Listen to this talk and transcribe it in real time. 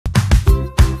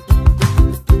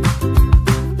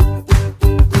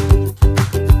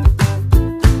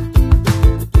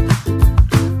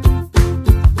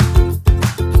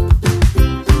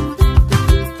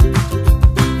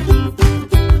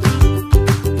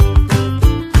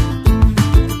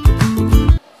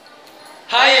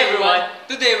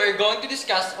going to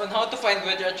discuss on how to find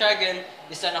whether a triangle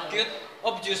is an acute,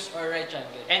 obtuse, or right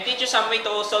triangle. And teach you some way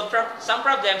to solve some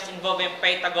problems involving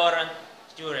Pythagorean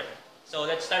theorem. So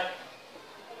let's start.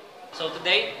 So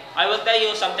today, I will tell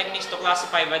you some techniques to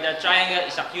classify whether a triangle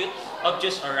is acute,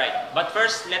 obtuse, or right. But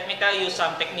first, let me tell you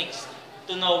some techniques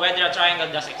to know whether a triangle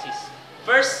does exist.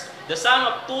 First, the sum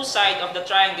of two sides of the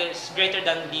triangle is greater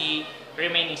than the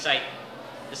remaining side.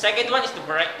 The second one is the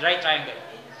right triangle.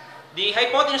 The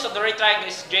hypotenuse of the right triangle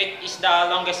is the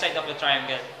longest side of the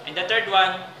triangle. And the third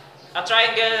one, a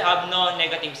triangle have no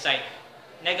negative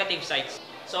sides.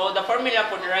 So the formula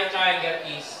for the right triangle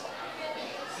is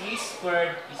c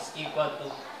squared is equal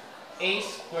to a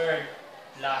squared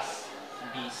plus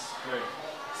b squared.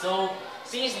 So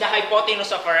c is the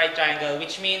hypotenuse of a right triangle,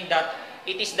 which means that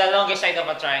it is the longest side of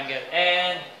a triangle.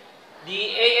 And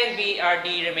the a and b are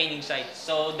the remaining sides.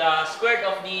 So the square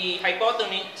of the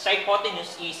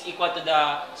hypotenuse is equal to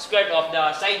the square of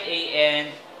the side a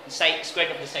and square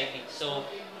of the side b. So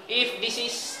if this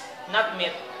is not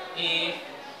met, if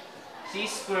c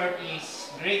squared is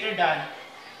greater than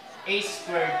a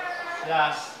squared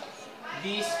plus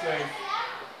b squared,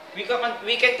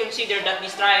 we can consider that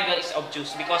this triangle is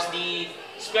obtuse because the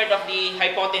square of the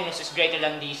hypotenuse is greater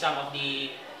than the sum of the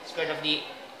square of the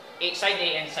side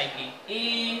A and side B.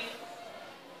 If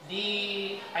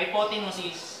the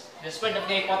square of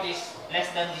the hypotenuse less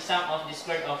than the sum of the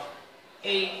square of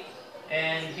A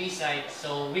and B side,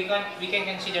 so we can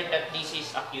consider that this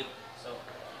is acute. So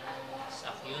it's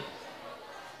acute.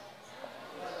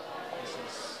 This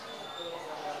is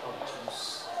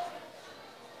obtuse.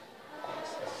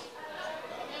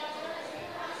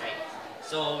 Right.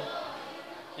 So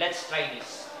let's try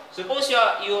this. Suppose you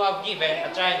have given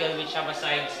a triangle which have a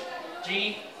sides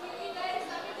 3,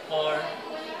 4,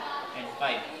 and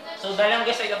 5. So the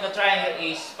longest side of the triangle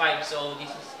is 5. So this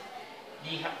is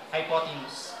the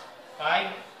hypotenuse. 5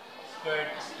 squared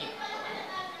is equal.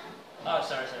 Oh,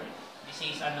 sorry. This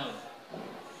is unknown.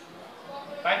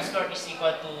 5 squared is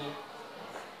equal to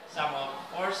sum of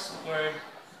 4 squared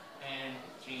and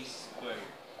 3 squared.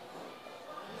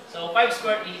 So 5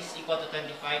 squared is equal to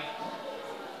 25.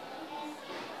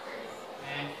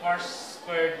 And 4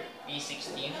 squared is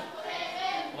 16,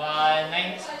 while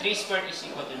 3 squared is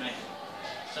equal to 9.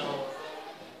 So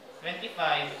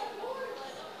 25,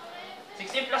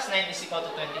 16 plus 9 is equal to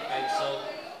 25, so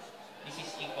this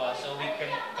is equal. So we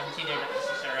can consider that this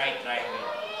is a right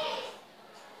triangle.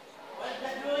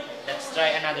 Let's try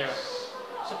another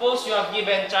one. Suppose you have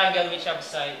given triangle which have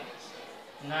sides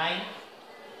 9,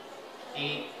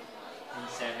 8, and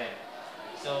 7.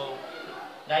 So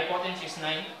the hypotenuse is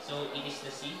 9, so it is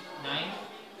the C. 9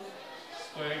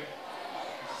 squared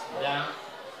is blank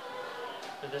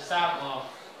to the sum of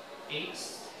 8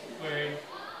 squared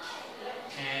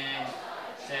and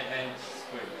 7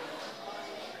 squared.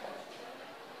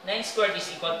 9 squared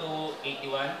is equal to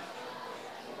 81,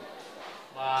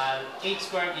 while 8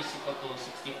 squared is equal to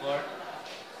 64,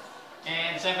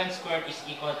 and 7 squared is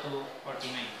equal to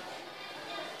 49.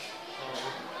 So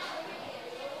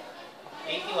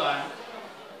 81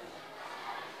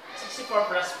 64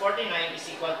 plus 49 is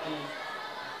equal to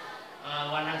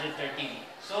 113.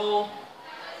 So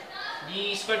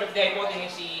the square of the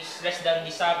hypotenuse is less than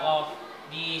the sum of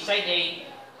the side A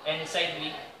and side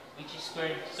B, which is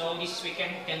squared. So this we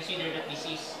can consider that this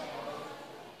is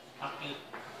acute.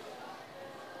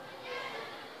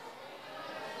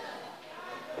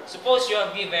 Suppose you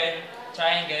have given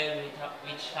triangle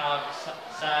which have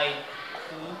side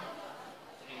 2, 3,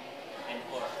 and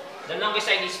 4. The longest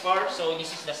side is 4, so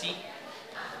this is the C.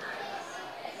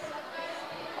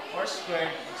 4 squared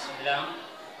is blank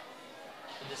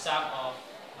to the sum of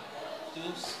 2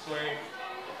 squared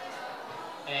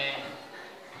and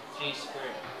 3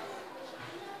 squared.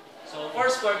 So 4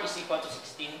 squared is equal to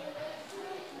 16,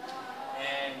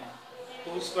 and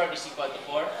 2 squared is equal to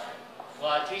 4,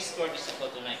 while 3 squared is equal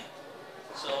to 9.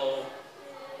 So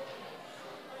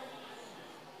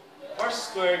 4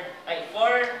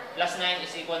 plus 9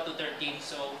 is equal to 13.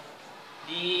 So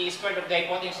the square of the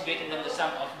hypotenuse is greater than the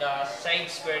sum of the side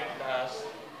squared plus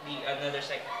the another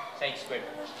side squared.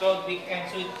 So we can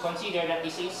consider that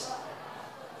this is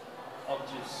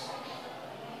obtuse.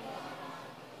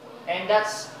 And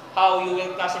that's how you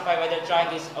will classify whether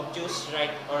triangle is obtuse,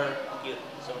 right, or acute.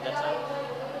 So that's all.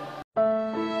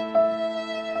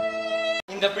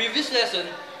 In the previous lesson,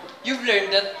 you've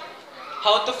learned that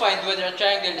how to find whether a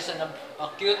triangle is an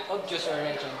acute, obtuse, or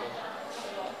right triangle.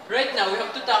 Right now, we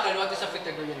have to tackle what is a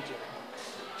Pythagorean theorem.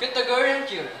 Pythagorean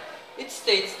theorem, it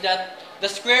states that the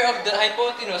square of the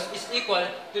hypotenuse is equal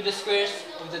to the squares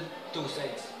of the two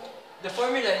sides. The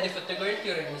formula in the Pythagorean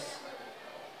theorem is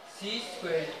C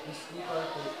squared is equal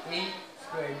to A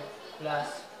squared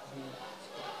plus B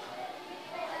squared.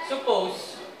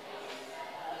 Suppose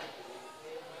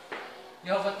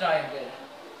you have a triangle.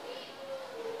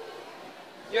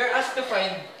 You're asked to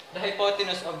find the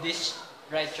hypotenuse of this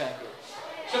right triangle.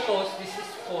 Suppose this is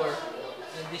 4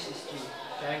 and this is 3.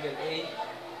 Triangle A,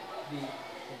 B,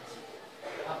 and C.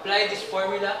 Apply this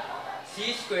formula.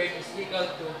 C squared is equal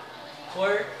to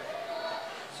 4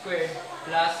 squared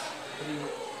plus 3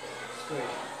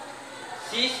 squared.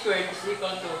 C squared is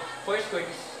equal to 4 squared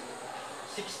is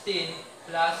 16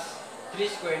 plus 3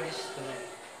 squared is 2.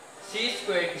 C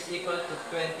squared is equal to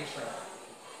 25.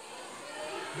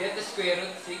 Get the square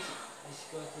root. 6 is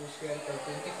equal to square root of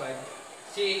 25.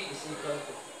 C is equal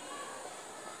to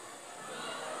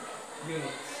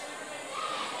units.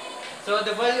 So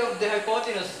the value of the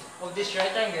hypotenuse of this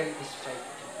right angle is 5.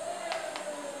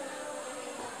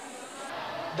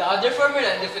 The other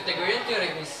formula in the Pythagorean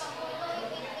theorem is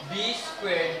b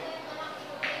squared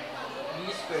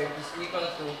is equal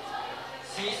to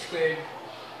c squared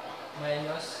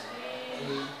minus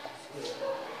a squared.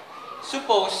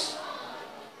 Suppose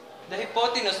the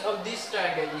hypotenuse of this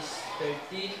triangle is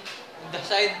 13 and the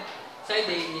side A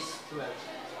is 12.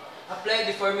 Apply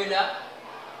the formula.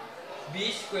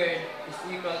 B squared is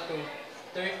equal to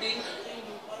 13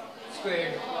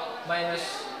 squared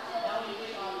minus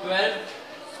 12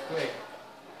 squared.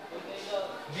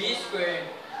 B squared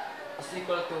is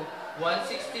equal to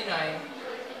 169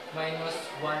 minus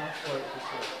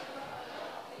 144.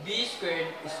 B squared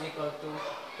is equal to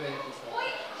 27.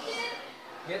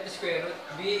 Get the square root.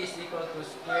 B is equal to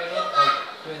square root of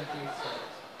 27.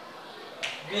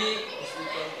 B is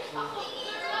equal to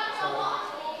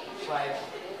 5.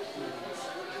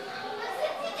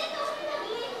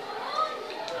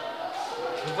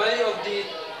 The value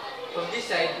of this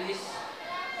side is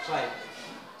 5.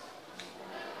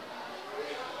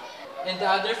 And the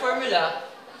other formula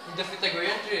in the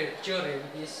Pythagorean theorem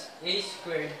is a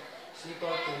squared is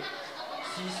equal to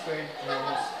c squared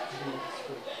minus b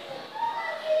squared.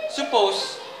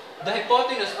 Suppose the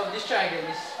hypotenuse of this triangle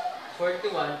is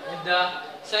 41 and the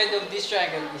side of this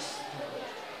triangle is 9.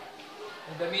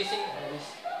 And the missing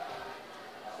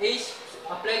is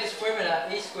apply this formula.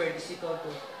 A squared is equal to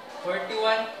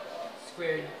 41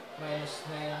 squared minus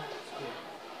 9 squared.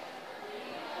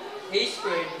 A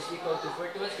squared is equal to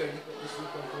 41 squared is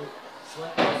equal to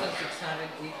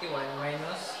 1681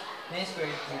 minus 9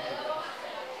 squared equal.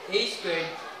 A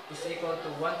squared is equal to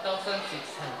 1600.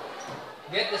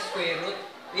 Get the square root.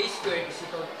 A squared is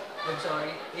equal to,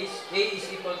 A is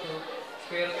equal to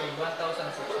square root of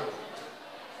 1600.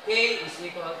 A is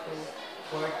equal to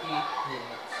 40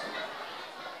 units.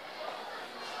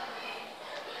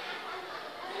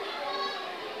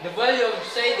 The value of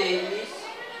side A is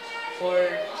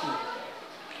 40.